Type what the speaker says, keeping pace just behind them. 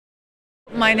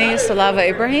My name is Solava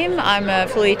Ibrahim. I'm a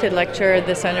affiliated lecturer at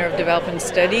the Center of Development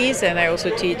Studies, and I also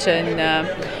teach in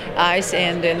ICE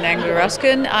and in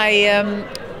Anglo-Ruskin.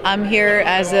 I'm here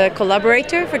as a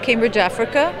collaborator for Cambridge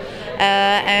Africa,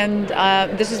 and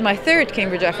this is my third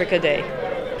Cambridge Africa Day.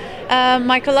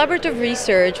 My collaborative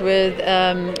research with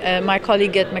my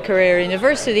colleague at Makerere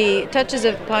University touches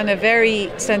upon a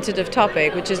very sensitive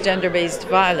topic, which is gender-based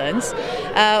violence,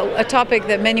 a topic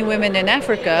that many women in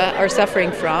Africa are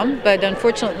suffering from, but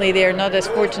unfortunately they are not as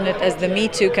fortunate as the Me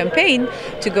Too campaign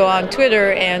to go on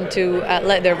Twitter and to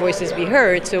let their voices be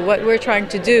heard. So what we're trying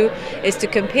to do is to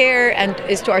compare and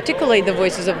is to articulate the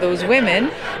voices of those women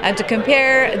and to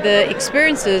compare the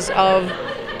experiences of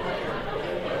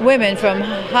women from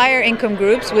higher income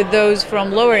groups with those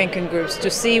from lower income groups to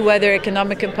see whether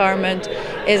economic empowerment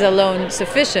is alone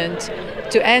sufficient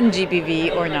to end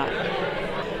GBV or not.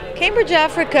 Cambridge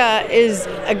Africa is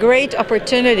a great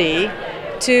opportunity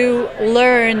to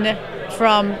learn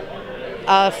from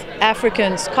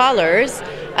African scholars.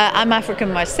 I'm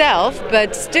African myself,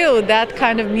 but still that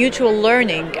kind of mutual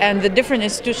learning and the different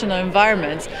institutional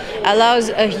environments allows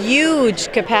a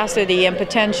huge capacity and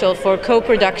potential for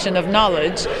co-production of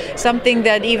knowledge, something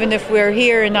that even if we're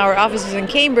here in our offices in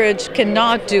Cambridge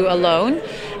cannot do alone.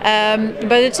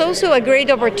 But it's also a great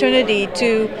opportunity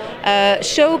to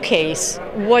showcase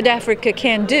what Africa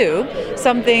can do,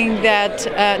 something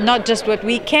that not just what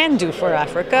we can do for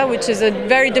Africa, which is a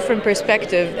very different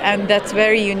perspective, and that's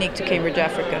very unique to Cambridge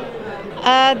Africa.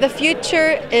 The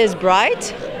future is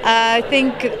bright. I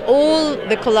think all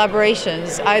the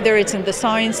collaborations, either it's in the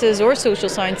sciences or social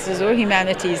sciences or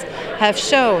humanities, have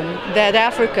shown that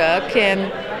Africa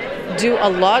can do a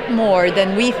lot more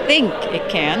than we think it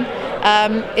can.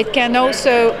 It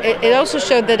also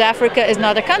showed that Africa is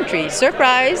not a country,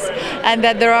 surprise, and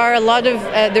that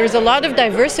there's a lot of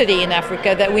diversity in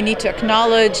Africa that we need to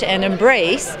acknowledge and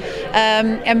embrace,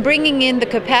 and bringing in the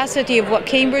capacity of what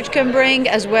Cambridge can bring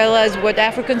as well as what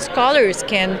African scholars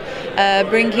can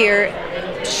bring here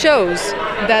shows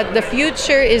that the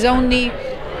future is only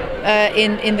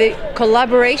in the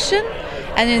collaboration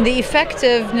and in the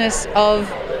effectiveness of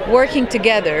working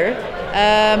together,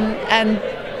 and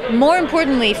more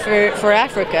importantly for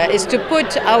Africa is to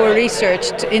put our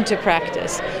research into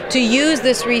practice, to use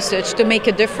this research to make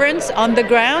a difference on the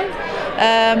ground,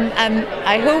 and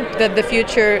I hope that the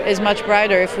future is much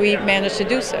brighter if we manage to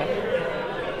do so.